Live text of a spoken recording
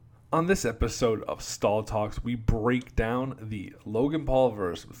On this episode of Stall Talks, we break down the Logan Paul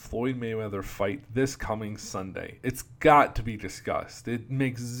versus Floyd Mayweather fight this coming Sunday. It's got to be discussed. It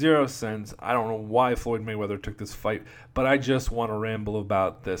makes zero sense. I don't know why Floyd Mayweather took this fight, but I just want to ramble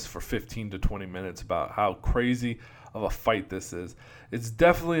about this for 15 to 20 minutes about how crazy of a fight this is. It's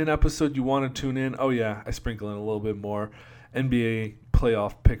definitely an episode you want to tune in. Oh yeah, I sprinkle in a little bit more NBA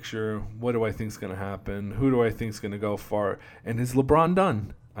playoff picture. What do I think is going to happen? Who do I think is going to go far? And is LeBron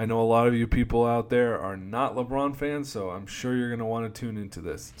done? I know a lot of you people out there are not LeBron fans, so I'm sure you're going to want to tune into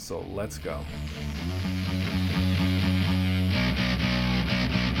this. So let's go.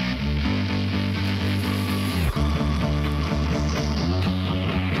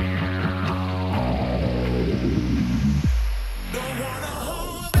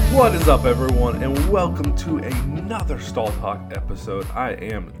 What is up, everyone, and welcome to another Stall Talk episode. I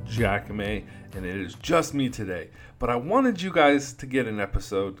am Jack May, and it is just me today. But I wanted you guys to get an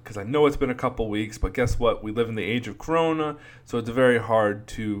episode because I know it's been a couple weeks, but guess what? We live in the age of Corona, so it's very hard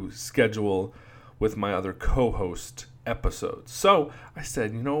to schedule with my other co-host episodes. So I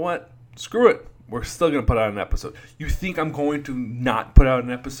said, you know what? Screw it. We're still going to put out an episode. You think I'm going to not put out an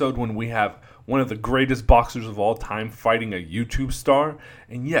episode when we have one of the greatest boxers of all time fighting a YouTube star?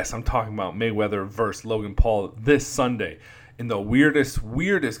 And yes, I'm talking about Mayweather versus Logan Paul this Sunday in the weirdest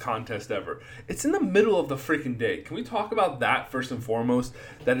contest ever. It's in the middle of the freaking day. Can we talk about that first and foremost?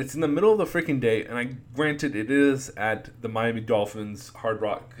 That it's in the middle of the freaking day, and granted it is at the Miami Dolphins Hard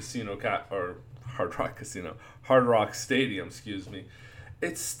Rock Stadium, excuse me.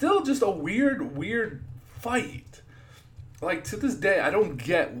 It's still just a weird fight. Like, to this day, I don't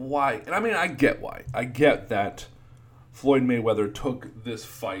get why. And I mean, I get why. I get that Floyd Mayweather took this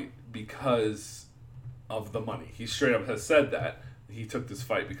fight because of the money. He straight up has said that he took this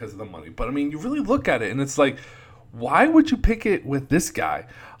fight because of the money. But, I mean, you really look at it, and it's like, why would you pick it with this guy?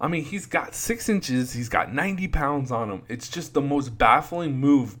 I mean, he's got 6 inches. He's got 90 pounds on him. It's just the most baffling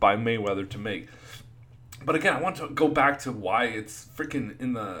move by Mayweather to make. But, again, I want to go back to why it's freaking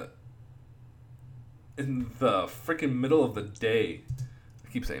in the freaking middle of the day.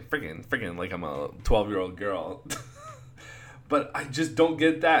 I keep saying freaking like I'm a 12-year-old girl. But I just don't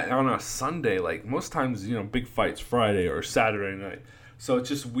get that on a Sunday. Like, most times, you know, big fights Friday or Saturday night. So it's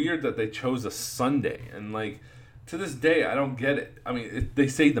just weird that they chose a Sunday. And, like, to this day, I don't get it. I mean, they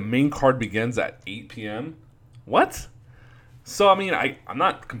say the main card begins at 8 p.m. What? So, I mean, I'm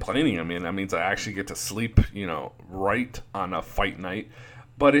not complaining. I mean, that means I actually get to sleep, you know, right on a fight night.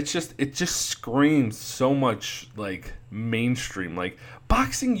 But it just screams so much like mainstream. Like,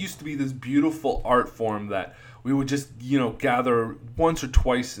 boxing used to be this beautiful art form that we would just, you know, gather once or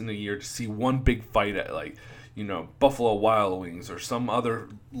twice in a year to see one big fight at, like, you know, Buffalo Wild Wings or some other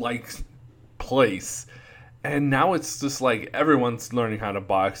like place. And now it's just like everyone's learning how to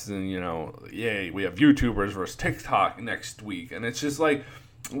box, and, you know, yay, we have YouTubers versus TikTok next week. And it's just like,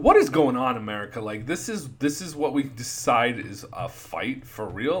 what is going on, America? Like, this is what we decide is a fight for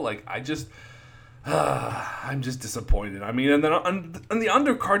real? Like, I'm just disappointed. I mean, and then on the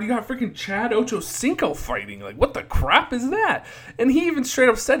undercard, you got freaking Chad Ochocinco fighting. Like, what the crap is that? And he even straight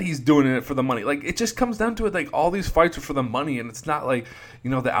up said he's doing it for the money. Like, it just comes down to it, like, all these fights are for the money, and it's not like, you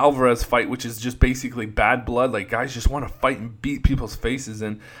know, the Alvarez fight, which is just basically bad blood. Like, guys just want to fight and beat people's faces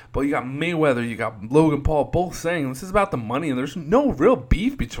in. But you got Mayweather, you got Logan Paul, both saying this is about the money, and there's no real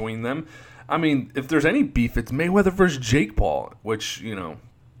beef between them. I mean, if there's any beef, it's Mayweather versus Jake Paul, which, you know,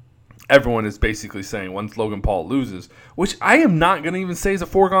 everyone is basically saying once Logan Paul loses, which I am not going to even say is a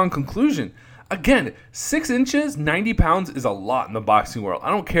foregone conclusion. Again, 6 inches, 90 pounds is a lot in the boxing world. I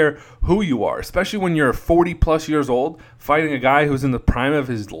don't care who you are, especially when you're 40 plus years old, fighting a guy who's in the prime of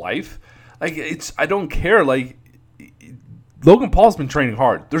his life. Like, I don't care. Like, Logan Paul's been training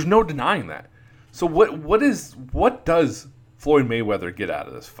hard. There's no denying that. So what does Floyd Mayweather get out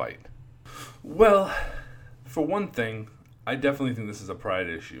of this fight? Well, for one thing, I definitely think this is a pride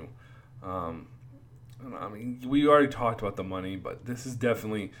issue. I mean, we already talked about the money, but this is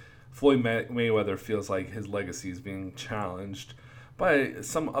definitely Floyd Mayweather feels like his legacy is being challenged by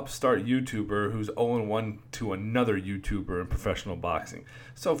some upstart YouTuber who's 0-1 to another YouTuber in professional boxing.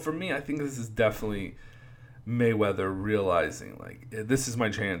 So for me, I think this is definitely Mayweather realizing, like, this is my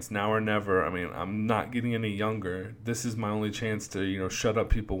chance, now or never. I mean, I'm not getting any younger. This is my only chance to, you know, shut up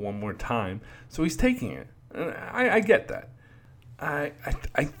people one more time. So he's taking it. And I get that. I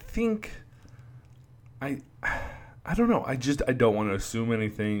think I don't know. I don't want to assume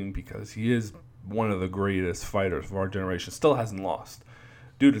anything because he is one of the greatest fighters of our generation. Still hasn't lost.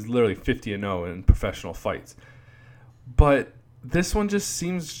 Dude is literally 50-0 in professional fights. But this one just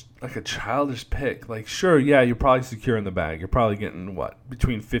seems like a childish pick. Like, sure, yeah, you're probably securing the bag. You're probably getting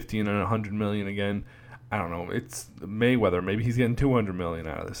between 50 and 100 million again. I don't know. It's Mayweather. Maybe he's getting 200 million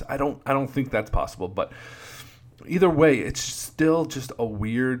out of this. I don't think that's possible. But either way, it's still just a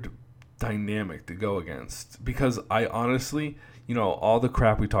weird dynamic to go against, because I honestly, all the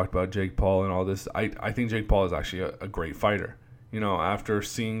crap we talked about Jake Paul and all this, I think Jake Paul is actually a great fighter. After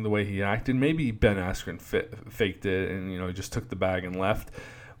seeing the way he acted, maybe Ben Askren faked it and he just took the bag and left.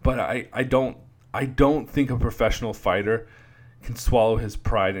 But I don't think a professional fighter can swallow his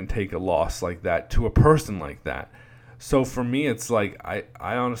pride and take a loss like that to a person like that. So for me, it's like I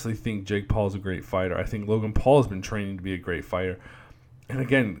honestly think Jake Paul is a great fighter. I think Logan Paul has been training to be a great fighter. And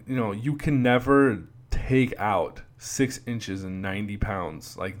again, you can never take out 6 inches and 90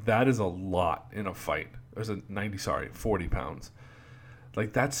 pounds. Like, that is a lot in a fight. There's 40 pounds.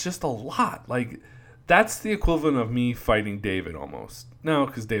 Like, that's just a lot. Like, that's the equivalent of me fighting David almost. No,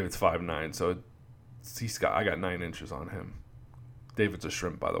 because David's 5'9", so I got 9 inches on him. David's a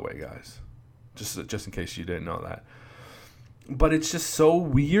shrimp, by the way, guys. Just in case you didn't know that. But it's just so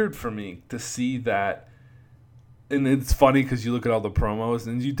weird for me to see that. And it's funny because you look at all the promos,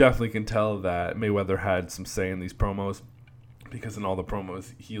 and you definitely can tell that Mayweather had some say in these promos, because in all the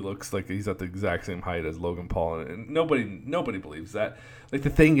promos, he looks like he's at the exact same height as Logan Paul. And nobody believes that. Like, the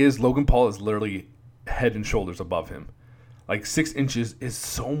thing is, Logan Paul is literally head and shoulders above him. Like, 6 inches is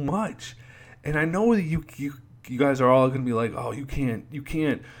so much. And I know that you guys are all going to be like, oh, you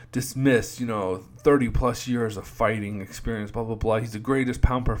can't dismiss, 30 plus years of fighting experience, blah, blah, blah. He's the greatest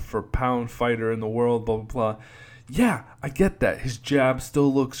pound for pound fighter in the world, blah, blah, blah. Yeah, I get that. His jab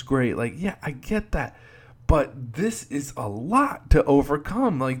still looks great. Like, yeah, I get that. But this is a lot to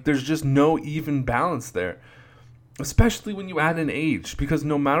overcome. Like, there's just no even balance there, especially when you add an age, because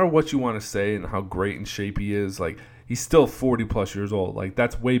no matter what you want to say and how great in shape he is, like, he's still 40 plus years old. Like,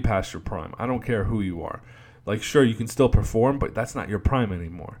 that's way past your prime. I don't care who you are. Like, sure, you can still perform, but that's not your prime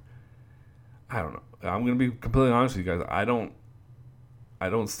anymore. I don't know. I'm going to be completely honest with you guys. I don't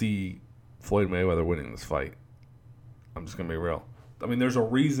see Floyd Mayweather winning this fight. I'm just going to be real. I mean, there's a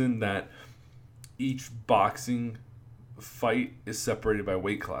reason that each boxing fight is separated by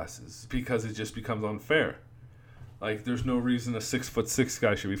weight classes, because it just becomes unfair. Like, there's no reason a 6'6"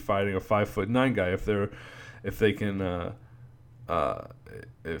 guy should be fighting a 5'9" guy if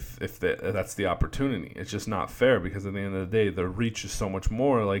that's the opportunity. It's just not fair, because at the end of the day, the reach is so much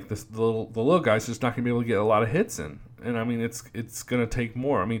more. Like, the little guy's just not gonna be able to get a lot of hits in, and I mean, it's gonna take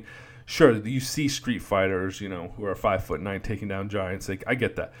more. I mean, sure, you see street fighters, who are 5'9" taking down giants. Like, I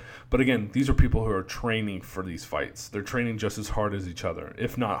get that, but again, these are people who are training for these fights. They're training just as hard as each other,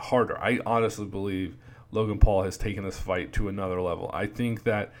 if not harder. I honestly believe Logan Paul has taken this fight to another level. I think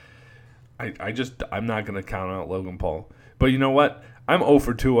that I'm not gonna count out Logan Paul. But you know what? I'm 0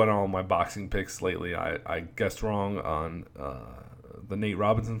 for 2 on all my boxing picks lately. I guessed wrong on the Nate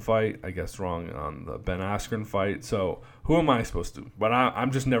Robinson fight. I guessed wrong on the Ben Askren fight. So who am I supposed to? But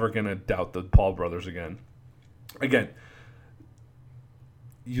I'm just never going to doubt the Paul brothers again. Again,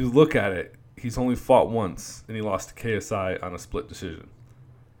 you look at it, he's only fought once, and he lost to KSI on a split decision.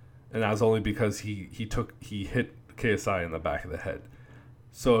 And that was only because he hit KSI in the back of the head.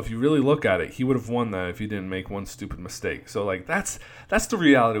 So if you really look at it, he would have won that if he didn't make one stupid mistake. So, like, that's the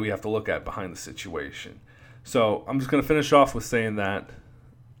reality we have to look at behind the situation. So I'm just going to finish off with saying that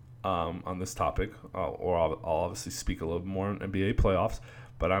on this topic, or I'll obviously speak a little bit more on NBA playoffs.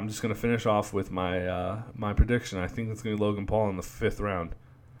 But I'm just going to finish off with my prediction. I think it's going to be Logan Paul in the 5th round.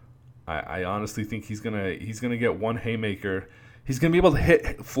 I honestly think he's gonna get one haymaker. He's going to be able to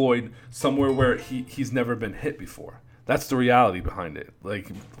hit Floyd somewhere where he's never been hit before. That's the reality behind it.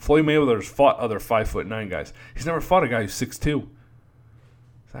 Like, Floyd Mayweather's fought other 5'9" guys. He's never fought a guy who's 6'2". Is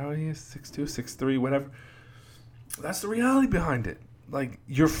that what he is? 6'2", 6'3", whatever. That's the reality behind it. Like,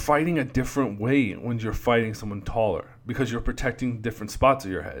 you're fighting a different way when you're fighting someone taller, because you're protecting different spots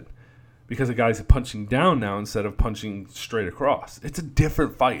of your head. Because a guy's punching down now instead of punching straight across. It's a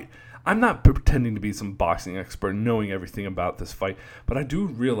different fight. I'm not pretending to be some boxing expert knowing everything about this fight, but I do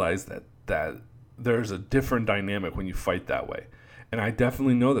realize that there's a different dynamic when you fight that way. And I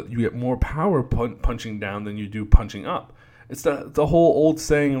definitely know that you get more power punching down than you do punching up. It's the whole old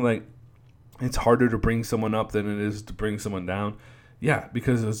saying, like, it's harder to bring someone up than it is to bring someone down. Yeah,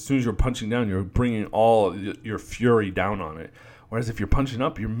 because as soon as you're punching down, you're bringing all your fury down on it. Whereas if you're punching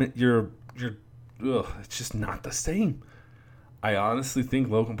up, it's just not the same. I honestly think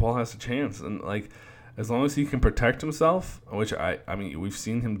Logan Paul has a chance. And, like, as long as he can protect himself, which I mean, we've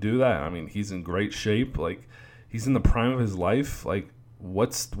seen him do that. I mean, he's in great shape. Like, he's in the prime of his life. Like,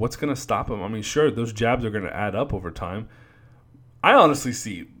 what's going to stop him? I mean, sure, those jabs are going to add up over time. I honestly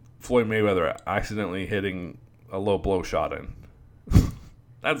see Floyd Mayweather accidentally hitting a low blow shot in.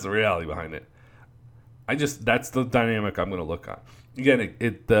 That's the reality behind it. That's the dynamic I'm going to look at. Again,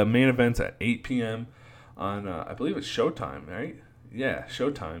 the main event's at 8 p.m. on, I believe it's Showtime, right? Yeah,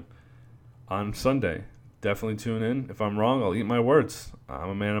 Showtime on Sunday. Definitely tune in. If I'm wrong, I'll eat my words. I'm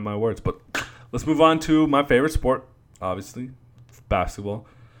a man of my words. But let's move on to my favorite sport, obviously, basketball.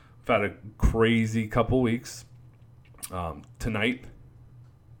 I've had a crazy couple weeks. Tonight,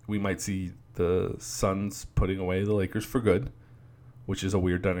 we might see the Suns putting away the Lakers for good, which is a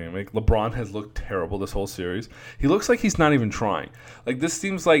weird dynamic. LeBron has looked terrible this whole series. He looks like he's not even trying. Like, this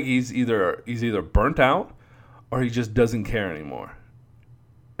seems like he's either burnt out or he just doesn't care anymore.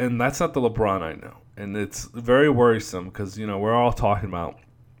 And that's not the LeBron I know. And it's very worrisome because, we're all talking about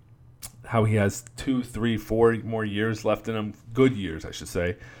how he has 2, 3, 4 more years left in him. Good years, I should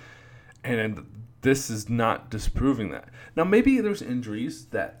say. And this is not disproving that. Now, maybe there's injuries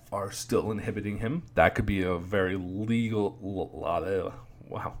that are still inhibiting him. That could be a very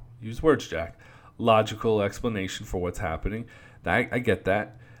use words, Jack. Logical explanation for what's happening. I get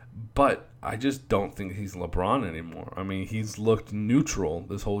that. But I just don't think he's LeBron anymore. I mean, he's looked neutral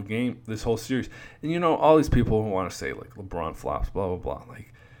this whole game, this whole series. And, all these people who want to say, like, LeBron flops, blah, blah, blah.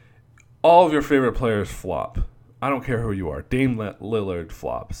 Like, all of your favorite players flop. I don't care who you are. Dame Lillard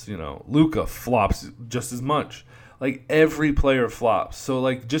flops. Luka flops just as much. Like, every player flops. So,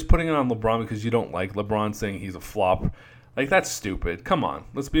 like, just putting it on LeBron because you don't like LeBron saying he's a flop, like, that's stupid. Come on.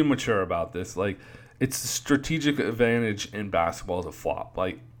 Let's be mature about this. Like, it's a strategic advantage in basketball to flop.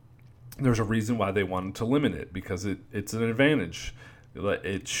 Like, there's a reason why they wanted to limit it because it's an advantage.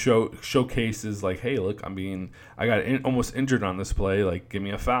 It showcases, like, hey, look, I got almost injured on this play. Like, give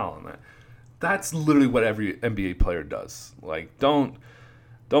me a foul on that. That's literally what every NBA player does. Like, don't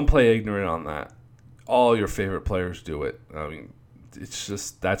play ignorant on that. All your favorite players do it. I mean, that's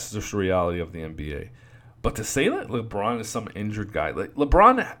just the reality of the NBA. But to say that LeBron is some injured guy, like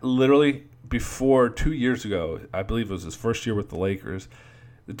LeBron literally before 2 years ago, I believe it was his first year with the Lakers,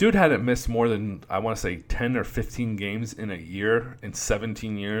 the dude hadn't missed more than, I want to say, 10 or 15 games in a year in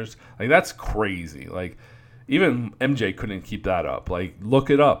 17 years. Like, that's crazy. Like, even MJ couldn't keep that up. Like, look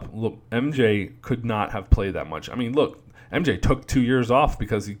it up. Look, MJ could not have played that much. I mean, look, MJ took 2 years off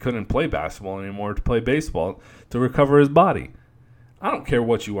because he couldn't play basketball anymore to play baseball to recover his body. I don't care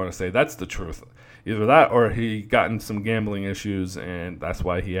what you want to say. That's the truth. Either that or he got in some gambling issues, and that's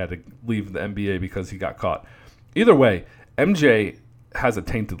why he had to leave the NBA because he got caught. Either way, MJ has a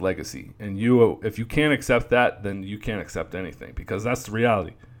tainted legacy, and if you can't accept that, then you can't accept anything because that's the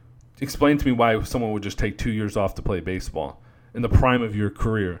reality. Explain to me why someone would just take 2 years off to play baseball in the prime of your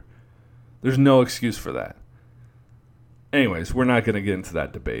career. There's no excuse for that. Anyways, we're not going to get into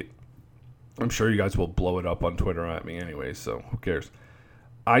that debate. I'm sure you guys will blow it up on Twitter at me anyways, so who cares?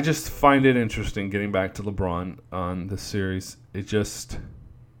 I just find it interesting getting back to LeBron on this series. This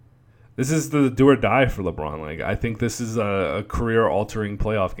is the do or die for LeBron. Like, I think this is a career-altering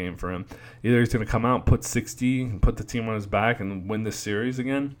playoff game for him. Either he's going to come out, put 60, and put the team on his back and win this series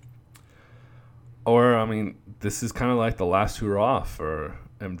again, or, I mean, this is kind of like the last hurrah for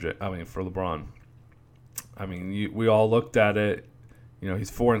for LeBron. I mean, we all looked at it.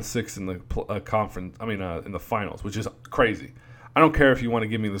 He's 4-6 in the conference. In the finals, which is crazy. I don't care if you want to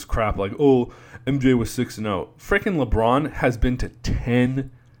give me this crap like, oh, MJ was 6-0. Freaking LeBron has been to 10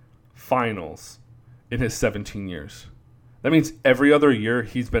 finals in his 17 years. That means every other year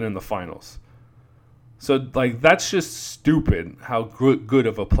he's been in the finals. So, like, that's just stupid how good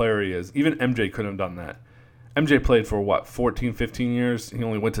of a player he is. Even MJ couldn't have done that. MJ played for, 14, 15 years? He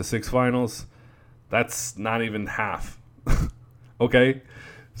only went to 6 finals? That's not even half. Okay?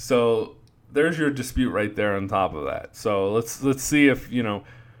 So, there's your dispute right there on top of that. So, let's see if MJ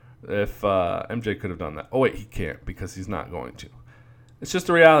could have done that. Oh, wait, he can't because he's not going to. It's just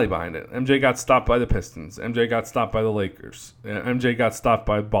the reality behind it. MJ got stopped by the Pistons. MJ got stopped by the Lakers. MJ got stopped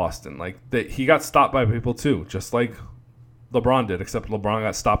by Boston. He got stopped by people too, just like LeBron did, except LeBron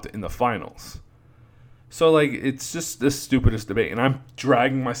got stopped in the finals. So, it's just the stupidest debate. And I'm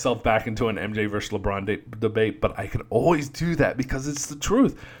dragging myself back into an MJ versus LeBron debate, but I can always do that because it's the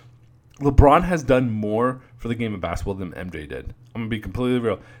truth. LeBron has done more for the game of basketball than MJ did. I'm going to be completely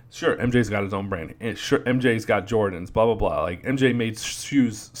real. Sure, MJ's got his own brand. And sure, MJ's got Jordans, blah, blah, blah. Like, MJ made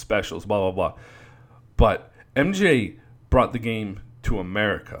shoes specials, blah, blah, blah. But MJ brought the game to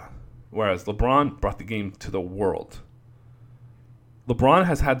America, whereas LeBron brought the game to the world. LeBron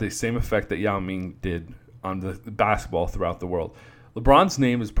has had the same effect that Yao Ming did on the basketball throughout the world. LeBron's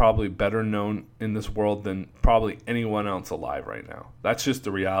name is probably better known in this world than probably anyone else alive right now. That's just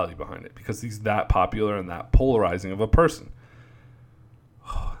the reality behind it because he's that popular and that polarizing of a person.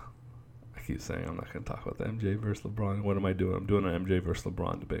 keep saying I'm not going to talk about the MJ versus LeBron. What am I doing? I'm doing an MJ versus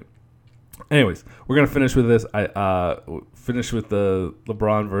LeBron debate. Anyways, we're going to finish with this. I finish with the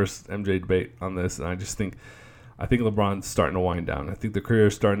LeBron versus MJ debate on this, and I think LeBron's starting to wind down. I think the career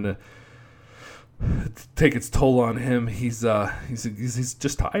is starting to take its toll on him. He's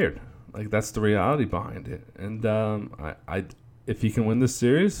just tired. Like, that's the reality behind it. And if he can win this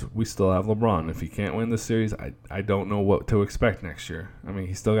series, we still have LeBron. If he can't win this series, I don't know what to expect next year. I mean,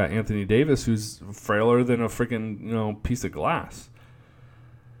 he's still got Anthony Davis, who's frailer than a freaking piece of glass.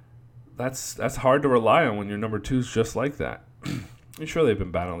 That's hard to rely on when your number two is just like that. I'm sure they've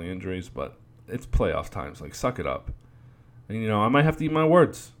been battling injuries, but it's playoff times. Like, suck it up. And I might have to eat my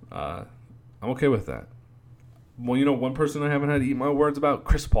words. I'm okay with that. Well, one person I haven't had to eat my words about,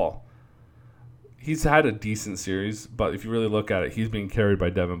 Chris Paul. He's had a decent series, but if you really look at it, he's being carried by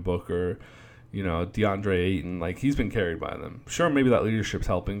Devin Booker, DeAndre Ayton. Like, he's been carried by them. Sure, maybe that leadership's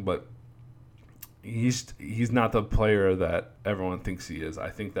helping, but he's not the player that everyone thinks he is. I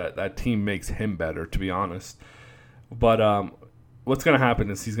think that team makes him better, to be honest. But what's going to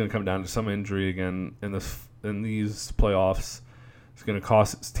happen is he's going to come down to some injury again in these playoffs. It's going to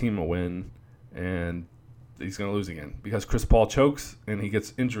cost his team a win, and he's going to lose again because Chris Paul chokes and he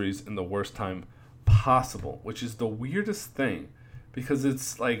gets injuries in the worst time possible, which is the weirdest thing because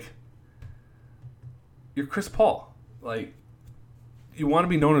it's like you're Chris Paul. Like, you want to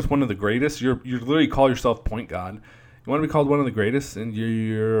be known as one of the greatest. You literally call yourself point guard. You want to be called one of the greatest, and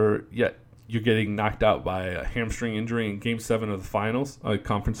you're getting knocked out by a hamstring injury in Game 7 of the finals,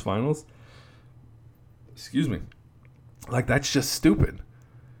 conference finals. Excuse me. Like, that's just stupid.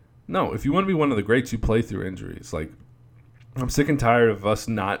 No, if you want to be one of the greats, you play through injuries. Like, I'm sick and tired of us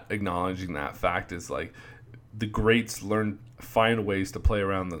not acknowledging that fact. Is like the greats find ways to play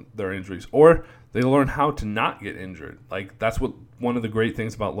around their injuries, or they learn how to not get injured. Like, that's what one of the great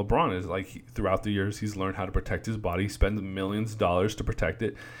things about LeBron is. Like, throughout the years, he's learned how to protect his body. He spends millions of dollars to protect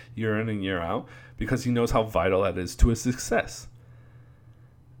it year in and year out because he knows how vital that is to his success.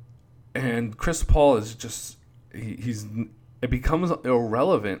 And Chris Paul is just it becomes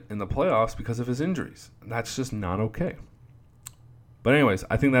irrelevant in the playoffs because of his injuries. And that's just not okay. But anyways,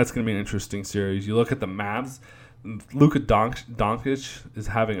 I think that's going to be an interesting series. You look at the Mavs. Luka Doncic is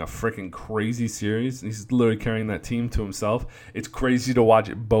having a freaking crazy series. He's literally carrying that team to himself. It's crazy to watch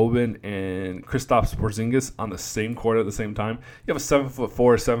Boban and Kristaps Porzingis on the same court at the same time. You have a 7'4",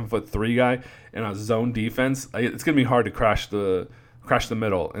 7'3" guy in a zone defense. It's going to be hard to crash the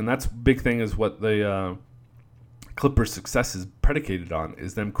middle, and that's big thing is what the Clippers' success is predicated on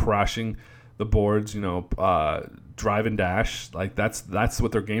is them crashing the boards. Drive and dash. Like, that's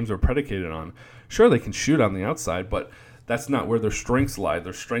what their games are predicated on. Sure, they can shoot on the outside, but that's not where their strengths lie.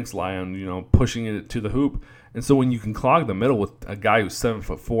 Their strengths lie on, pushing it to the hoop. And so when you can clog the middle with a guy who's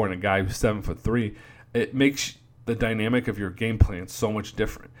 7'4" and a guy who's 7'3", it makes the dynamic of your game plan so much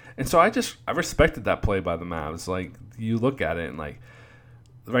different. And so I respected that play by the Mavs. Like, you look at it and like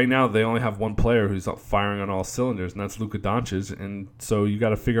right now they only have one player who's firing on all cylinders, and that's Luka Doncic. And so you got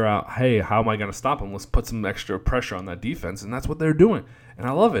to figure out, hey, how am I going to stop him? Let's put some extra pressure on that defense, and that's what they're doing. And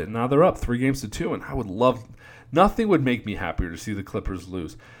I love it. Now they're up 3-2, and I would love – nothing would make me happier to see the Clippers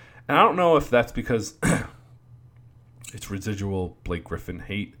lose. And I don't know if that's because it's residual Blake Griffin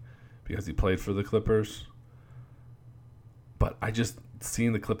hate because he played for the Clippers. But I just –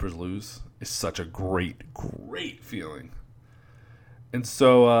 seeing the Clippers lose is such a great, great feeling. And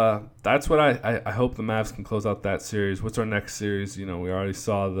so that's what I hope the Mavs can close out that series. What's our next series? We already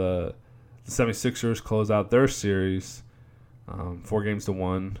saw the 76ers close out their series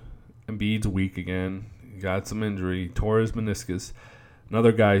 4-1. Embiid's weak again. He got some injury. Tore his meniscus.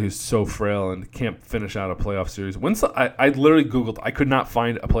 Another guy who's so frail and can't finish out a playoff series. I literally Googled. I could not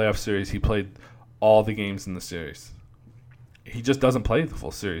find a playoff series he played all the games in the series. He just doesn't play the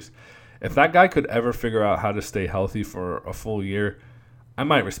full series. If that guy could ever figure out how to stay healthy for a full year, I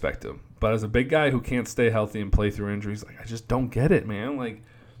might respect him. But as a big guy who can't stay healthy and play through injuries, like, I just don't get it, man. Like,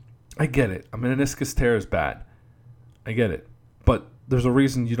 I get it. A meniscus tear is bad. I get it. But there's a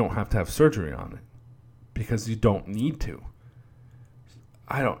reason you don't have to have surgery on it. Because you don't need to.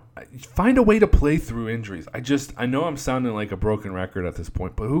 Find a way to play through injuries. I know I'm sounding like a broken record at this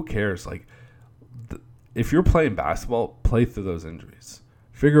point, but who cares? Like, if you're playing basketball, play through those injuries.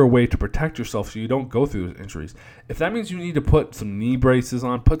 Figure a way to protect yourself so you don't go through those injuries. If that means you need to put some knee braces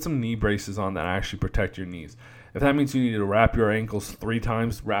on, put some knee braces on that actually protect your knees. If that means you need to wrap your ankles 3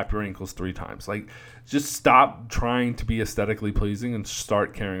 times, wrap your ankles 3 times. Like, just stop trying to be aesthetically pleasing and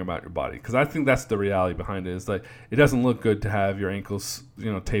start caring about your body. Because I think that's the reality behind it. Is like, it doesn't look good to have your ankles,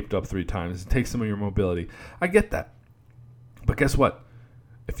 taped up 3 times. It takes some of your mobility. I get that. But guess what?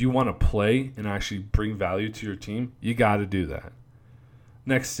 if you want to play and actually bring value to your team, you got to do that.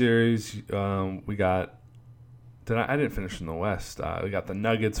 Next series, we got. I didn't finish in the West. We got the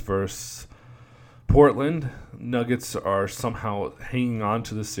Nuggets versus Portland. Nuggets are somehow hanging on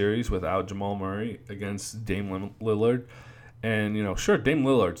to the series without Jamal Murray against Dame Lillard. And, sure, Dame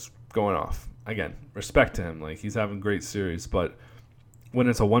Lillard's going off. Again, respect to him. Like, he's having a great series. But when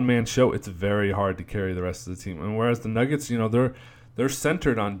it's a one-man show, it's very hard to carry the rest of the team. And whereas the Nuggets, they're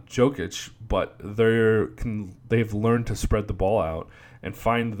centered on Jokic, but they've learned to spread the ball out and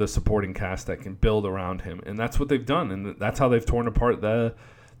find the supporting cast that can build around him. And that's what they've done. And that's how they've torn apart the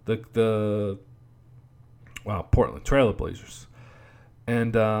Portland Trailblazers.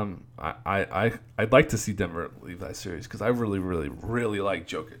 And I'd like to see Denver leave that series because I really, really, really like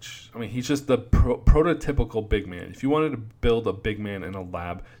Jokic. I mean, he's just the prototypical big man. If you wanted to build a big man in a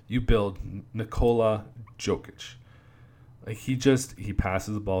lab, you build Nikola Jokic. Like he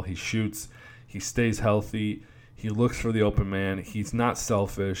passes the ball, he shoots, he stays healthy, he looks for the open man. He's not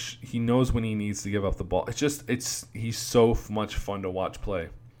selfish. He knows when he needs to give up the ball. He's so much fun to watch play.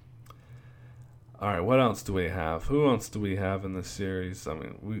 All right, what else do we have? Who else do we have in this series? I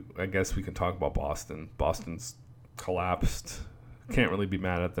mean, I guess we can talk about Boston. Boston's collapsed. Can't really be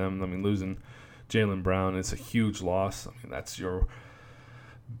mad at them. I mean, losing Jaylen Brown is a huge loss. I mean, that's your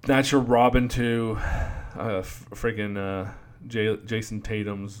Robin to Jason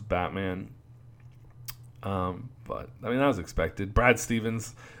Tatum's Batman. But I mean, that was expected. Brad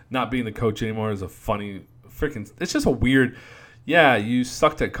Stevens not being the coach anymore is a funny it's just a weird. Yeah, you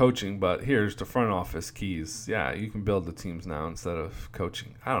sucked at coaching, but here's the front office keys. Yeah, you can build the teams now instead of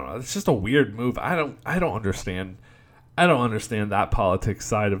coaching. I don't know. It's just a weird move. I don't understand. I don't understand that politics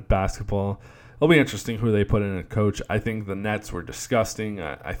side of basketball. It'll be interesting who they put in a coach. I think the Nets were disgusting.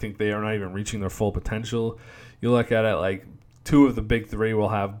 I think they are not even reaching their full potential. You look at it like 2 of the big 3 will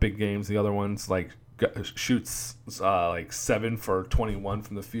have big games. The other one's shoots 7 for 21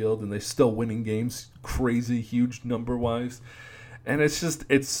 from the field, and they're still winning games. Crazy, huge number-wise. And I think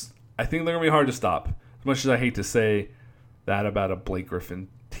they're going to be hard to stop. As much as I hate to say that about a Blake Griffin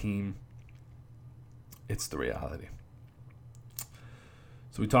team, it's the reality.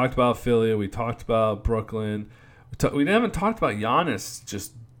 So we talked about Philly. We talked about Brooklyn. We haven't talked about Giannis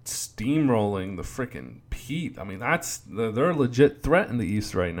just steamrolling the freaking Heat. I mean, they're a legit threat in the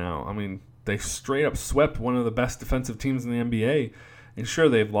East right now. I mean, they straight up swept one of the best defensive teams in the NBA. And sure,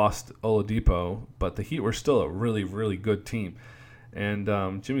 they've lost Oladipo, but the Heat were still a really, really good team. And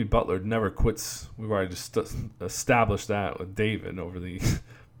Jimmy Butler never quits. We've already just established that with David over the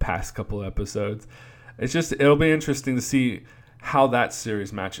past couple episodes. It'll be interesting to see how that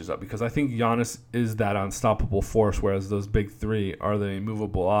series matches up, because I think Giannis is that unstoppable force, whereas those big 3 are the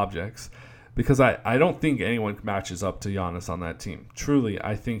immovable objects. Because I don't think anyone matches up to Giannis on that team. Truly,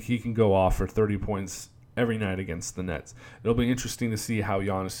 I think he can go off for 30 points every night against the Nets. It'll be interesting to see how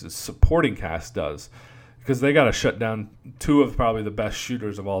Giannis' supporting cast does, because they got to shut down 2 of probably the best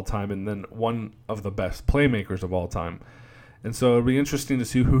shooters of all time and then 1 of the best playmakers of all time. And so it'll be interesting to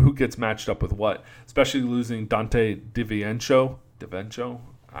see who gets matched up with what, especially losing Dante DiVincenzo.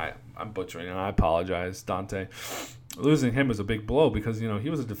 I'm butchering it. I apologize, Dante. Losing him is a big blow because, he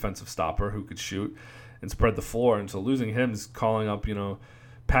was a defensive stopper who could shoot and spread the floor. And so losing him is calling up,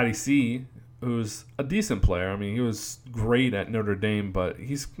 Patty C., who's a decent player. I mean, he was great at Notre Dame, but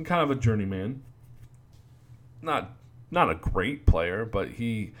he's kind of a journeyman. Not a great player, but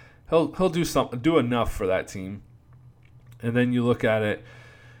he'll do enough for that team. And then you look at it,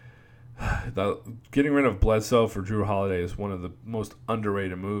 getting rid of Bledsoe for Drew Holiday is one of the most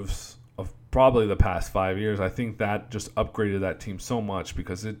underrated moves of probably the past 5 years. I think that just upgraded that team so much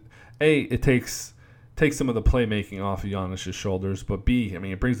because it takes some of the playmaking off of Giannis' shoulders, but B, I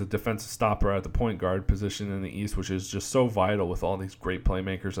mean, it brings the defensive stopper at the point guard position in the East, which is just so vital with all these great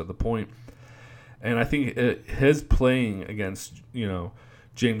playmakers at the point. And I think his playing against,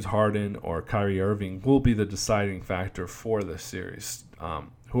 James Harden or Kyrie Irving will be the deciding factor for this series.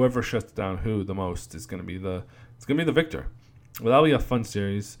 Whoever shuts down who the most is going to be the victor. Well, that'll be a fun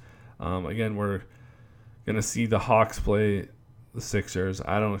series. Again, we're going to see the Hawks play the Sixers.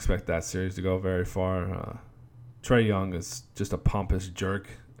 I don't expect that series to go very far. Trae Young is just a pompous jerk,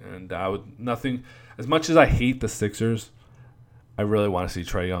 and as much as I hate the Sixers, I really want to see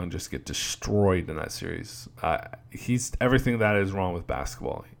Trae Young just get destroyed in that series. He's everything that is wrong with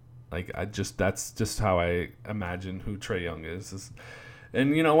basketball. That's just how I imagine who Trae Young is.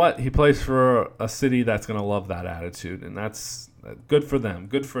 And you know what? He plays for a city that's going to love that attitude, and that's good for them.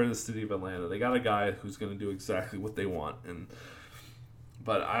 Good for the city of Atlanta. They got a guy who's going to do exactly what they want.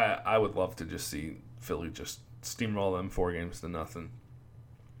 But I would love to just see Philly just steamroll them 4-0.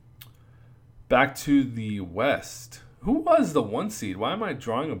 back to the West. Who was the 1 seed? Why am I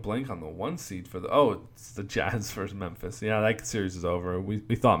drawing a blank on the 1 seed for the? Oh, it's the Jazz versus Memphis. Yeah, that series is over. We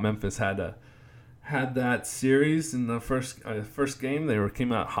thought Memphis had that series in the first game. They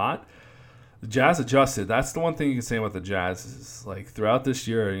came out hot. The Jazz adjusted. That's the one thing you can say about the Jazz is like throughout this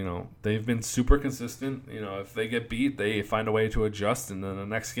year, they've been super consistent. If they get beat, they find a way to adjust, and then the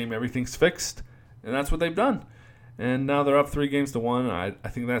next game everything's fixed, and that's what they've done. And now they're up 3-1. I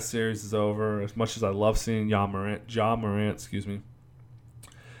think that series is over. As much as I love seeing Ja Morant, and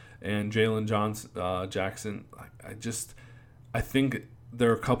Jalen Jackson, I think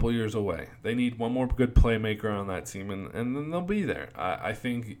they're a couple years away. They need one more good playmaker on that team, and then they'll be there. I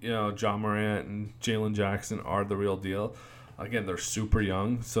think Ja Morant and Jalen Jackson are the real deal. Again, they're super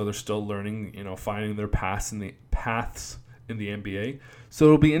young, so they're still learning, finding their paths in the NBA. So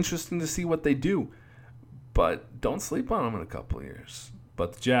it'll be interesting to see what they do. But don't sleep on them in a couple of years.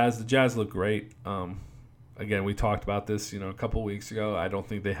 But the Jazz look great. Again, we talked about this, a couple of weeks ago. I don't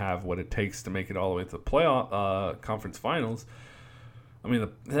think they have what it takes to make it all the way to the playoff conference finals.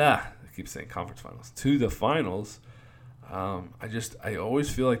 I keep saying conference finals. To the finals. I always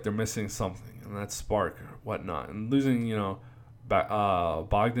feel like they're missing something, and that's spark or whatnot. And losing,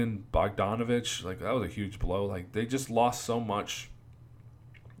 Bogdanovich, like that was a huge blow. Like they just lost so much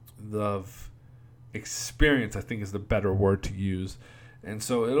of experience, I think is the better word to use. And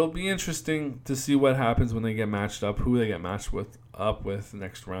so it'll be interesting to see what happens when they get matched up, who they get matched up with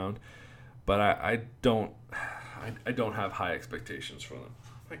next round. But I don't have high expectations for them.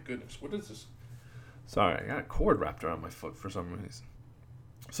 My goodness, what is this? Sorry, I got a cord wrapped around my foot for some reason.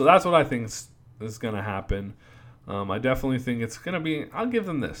 So that's what I think is going to happen. I definitely think it's going to be, I'll give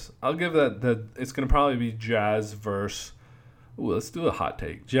them this. I'll give that it's going to probably be Jazz versus, let's do a hot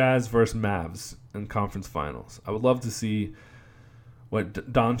take. Jazz versus Mavs in conference finals. I would love to see what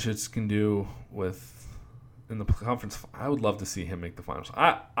Doncic can do in the conference. I would love to see him make the finals.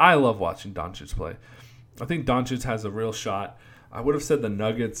 I love watching Doncic play. I think Doncic has a real shot. I would have said the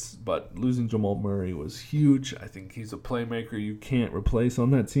Nuggets, but losing Jamal Murray was huge. I think he's a playmaker you can't replace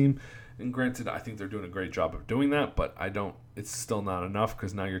on that team. And granted, I think they're doing a great job of doing that, but it's still not enough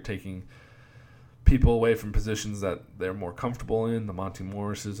because now you're taking people away from positions that they're more comfortable in, the Monty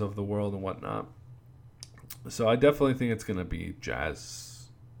Morrises of the world and whatnot. So I definitely think it's going to be Jazz.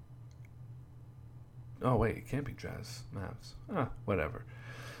 Oh, wait, it can't be Jazz. Mavs. Whatever.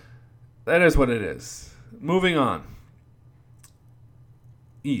 That is what it is. Moving on.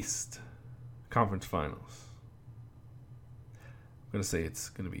 East Conference Finals. I'm going to say it's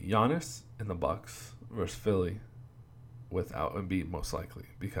going to be Giannis and the Bucks versus Philly without Embiid most likely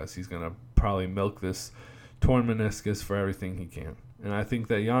because he's going to probably milk this torn meniscus for everything he can. And I think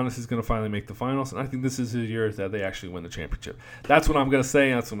that Giannis is going to finally make the finals, and I think this is his year that they actually win the championship. That's what I'm going to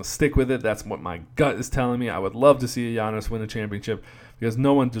say. That's going to stick with it. That's what my gut is telling me. I would love to see Giannis win a championship because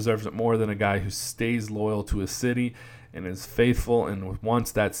no one deserves it more than a guy who stays loyal to his city and is faithful and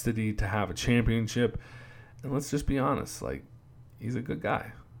wants that city to have a championship. And let's just be honest, like, he's a good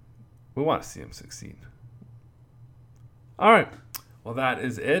guy. We want to see him succeed. All right. Well, that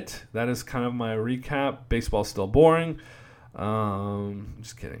is it. That is kind of my recap. Baseball's still boring.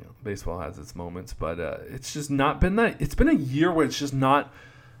 Just kidding. Baseball has its moments, but it's just not been that. It's been a year where it's just not.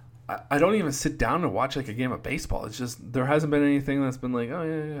 I don't even sit down and watch like a game of baseball. It's just there hasn't been anything that's been like, oh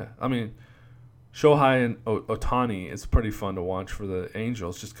yeah. I mean, Shohei and Ohtani is pretty fun to watch for the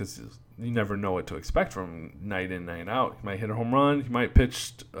Angels, just because you never know what to expect from him night in, night out. He might hit a home run. He might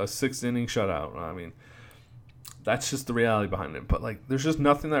pitch a 6-inning shutout. I mean, that's just the reality behind it. But like, there's just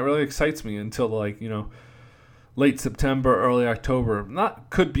nothing that really excites me until late September, early October.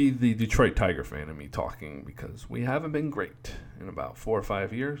 Could be the Detroit Tiger fan in me talking because we haven't been great in about 4 or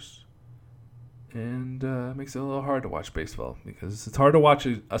 5 years. And it makes it a little hard to watch baseball because it's hard to watch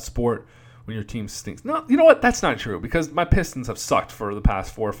a sport when your team stinks. No, you know what? That's not true because my Pistons have sucked for the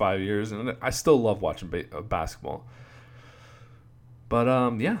past 4 or 5 years, and I still love watching basketball.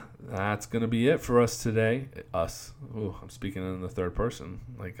 But, yeah, that's going to be it for us today. Us. Ooh, I'm speaking in the third person.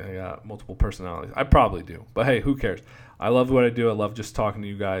 Like, I got multiple personalities. I probably do. But, hey, who cares? I love what I do. I love just talking to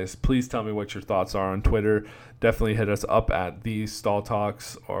you guys. Please tell me what your thoughts are on Twitter. Definitely hit us up at the Stall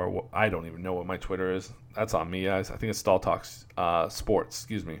Talks, or I don't even know what my Twitter is. That's on me, guys. I think it's Stall Talks Sports.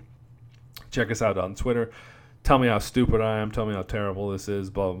 Excuse me. Check us out on Twitter. Tell me how stupid I am. Tell me how terrible this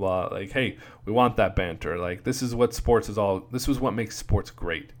is, blah, blah, blah. Like, hey, we want that banter. Like, this is what sports is all. This is what makes sports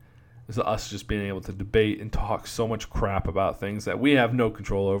great. Is us just being able to debate and talk so much crap about things that we have no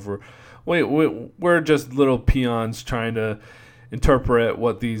control over. We're just little peons trying to interpret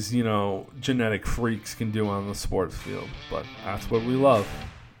what these, genetic freaks can do on the sports field. But that's what we love.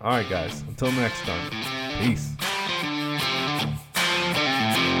 All right, guys. Until next time. Peace.